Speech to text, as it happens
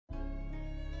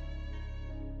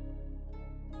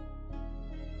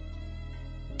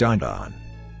Don Don.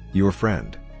 Your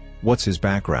friend. What's his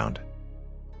background?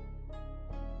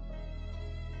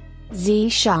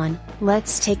 Zishan,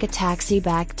 let's take a taxi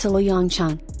back to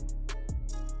Liangcheng.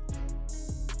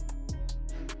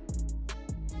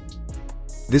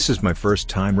 This is my first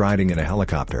time riding in a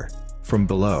helicopter. From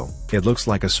below, it looks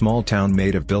like a small town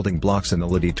made of building blocks in the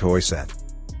Liddy toy set.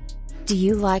 Do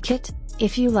you like it?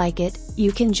 If you like it,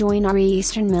 you can join our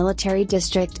Eastern Military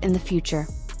District in the future.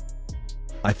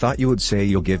 I thought you would say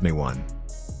you'll give me one.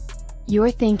 You're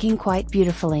thinking quite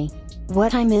beautifully.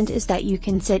 What I meant is that you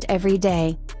can sit every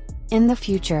day. In the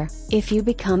future, if you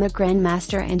become a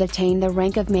Grandmaster and attain the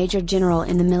rank of Major General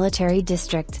in the military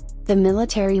district, the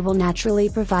military will naturally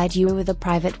provide you with a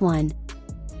private one.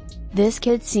 This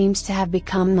kid seems to have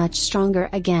become much stronger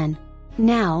again.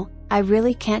 Now, I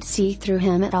really can't see through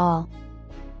him at all.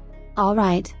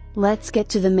 Alright, let's get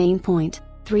to the main point.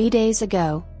 3 days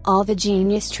ago, all the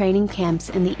genius training camps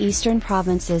in the eastern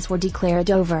provinces were declared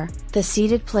over, the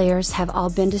seeded players have all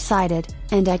been decided,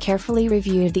 and I carefully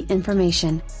reviewed the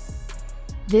information.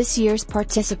 This year's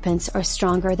participants are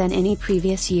stronger than any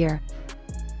previous year.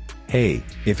 Hey,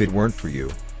 if it weren't for you,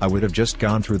 I would have just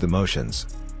gone through the motions.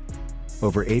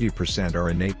 Over 80% are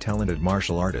innate talented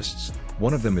martial artists,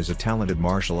 one of them is a talented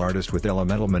martial artist with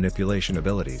elemental manipulation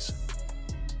abilities.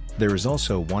 There is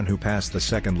also one who passed the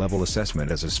second level assessment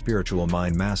as a spiritual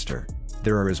mind master.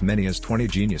 There are as many as 20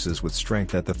 geniuses with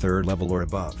strength at the third level or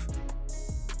above.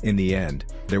 In the end,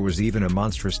 there was even a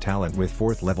monstrous talent with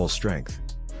fourth level strength.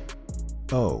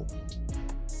 Oh.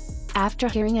 After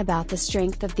hearing about the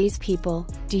strength of these people,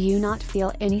 do you not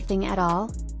feel anything at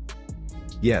all?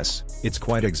 Yes, it's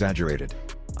quite exaggerated.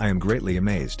 I am greatly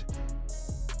amazed.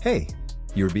 Hey!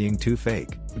 You're being too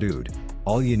fake, dude.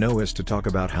 All you know is to talk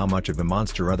about how much of a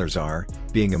monster others are,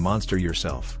 being a monster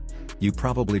yourself. You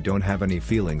probably don't have any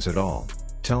feelings at all.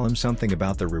 Tell him something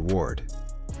about the reward.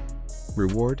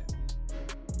 Reward?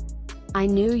 I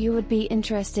knew you would be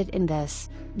interested in this.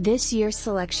 This year's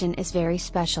selection is very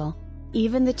special.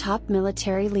 Even the top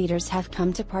military leaders have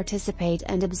come to participate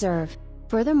and observe.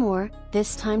 Furthermore,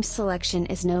 this time's selection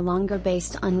is no longer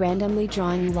based on randomly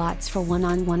drawing lots for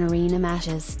one-on-one arena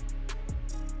matches.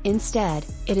 Instead,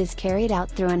 it is carried out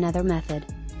through another method: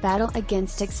 battle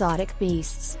against exotic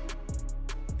beasts.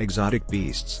 Exotic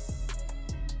beasts.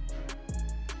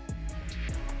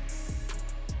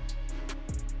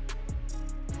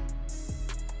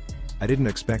 I didn't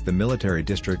expect the military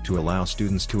district to allow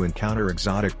students to encounter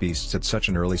exotic beasts at such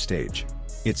an early stage.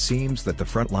 It seems that the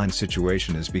frontline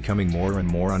situation is becoming more and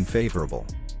more unfavorable.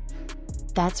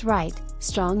 That's right,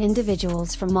 strong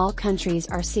individuals from all countries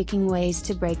are seeking ways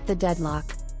to break the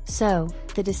deadlock. So,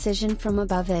 the decision from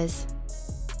above is: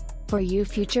 for you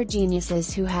future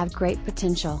geniuses who have great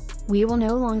potential, we will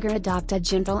no longer adopt a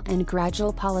gentle and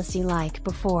gradual policy like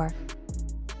before.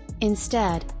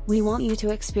 Instead, we want you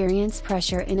to experience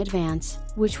pressure in advance,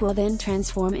 which will then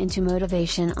transform into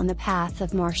motivation on the path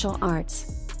of martial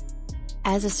arts.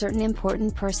 As a certain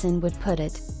important person would put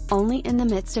it, only in the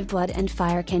midst of blood and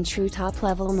fire can true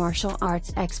top-level martial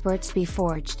arts experts be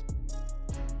forged.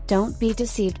 Don't be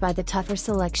deceived by the tougher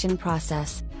selection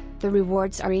process. The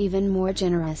rewards are even more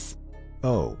generous.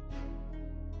 Oh.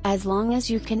 As long as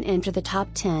you can enter the top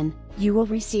 10, you will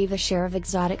receive a share of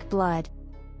exotic blood.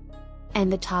 And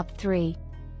the top 3.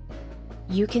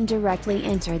 You can directly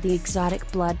enter the exotic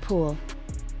blood pool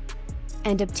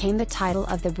and obtain the title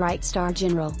of the Bright Star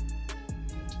General.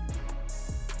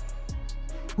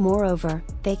 Moreover,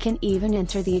 they can even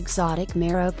enter the exotic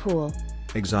marrow pool.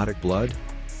 Exotic blood?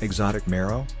 Exotic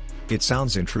marrow? It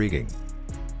sounds intriguing.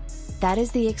 That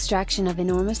is the extraction of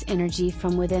enormous energy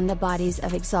from within the bodies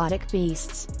of exotic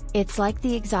beasts. It's like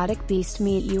the exotic beast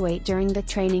meat you ate during the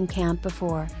training camp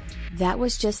before. That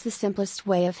was just the simplest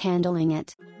way of handling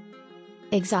it.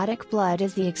 Exotic blood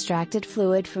is the extracted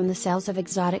fluid from the cells of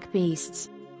exotic beasts.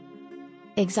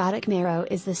 Exotic marrow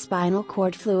is the spinal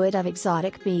cord fluid of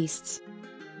exotic beasts.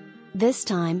 This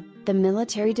time, the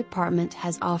military department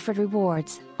has offered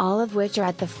rewards, all of which are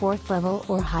at the 4th level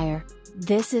or higher.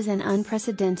 This is an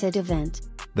unprecedented event.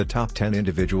 The top 10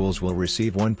 individuals will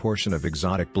receive one portion of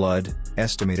exotic blood,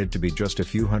 estimated to be just a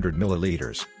few hundred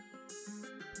milliliters.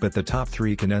 But the top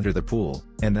 3 can enter the pool,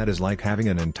 and that is like having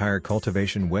an entire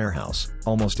cultivation warehouse,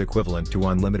 almost equivalent to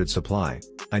unlimited supply.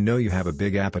 I know you have a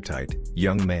big appetite,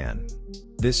 young man.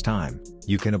 This time,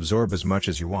 you can absorb as much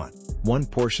as you want. One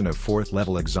portion of 4th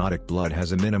level exotic blood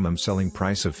has a minimum selling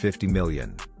price of 50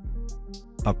 million.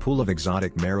 A pool of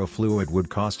exotic marrow fluid would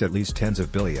cost at least tens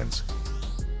of billions.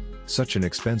 Such an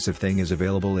expensive thing is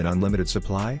available in unlimited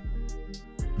supply?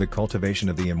 The cultivation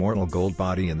of the immortal gold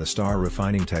body and the star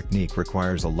refining technique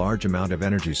requires a large amount of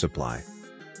energy supply.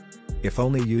 If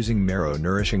only using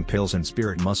marrow-nourishing pills and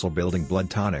spirit muscle-building blood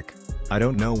tonic, I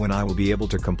don't know when I will be able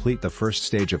to complete the first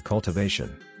stage of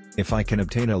cultivation. If I can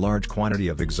obtain a large quantity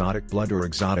of exotic blood or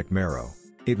exotic marrow,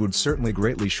 it would certainly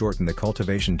greatly shorten the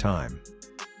cultivation time.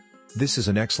 This is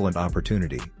an excellent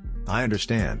opportunity. I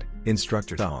understand,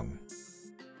 Instructor Tong.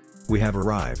 We have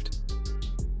arrived.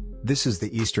 This is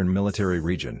the Eastern Military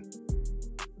Region.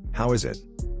 How is it?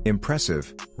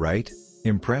 Impressive, right?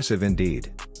 Impressive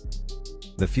indeed.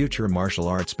 The future martial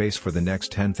arts base for the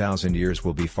next 10,000 years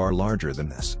will be far larger than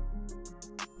this.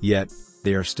 Yet,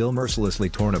 they are still mercilessly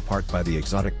torn apart by the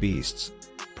exotic beasts.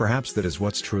 Perhaps that is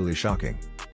what's truly shocking.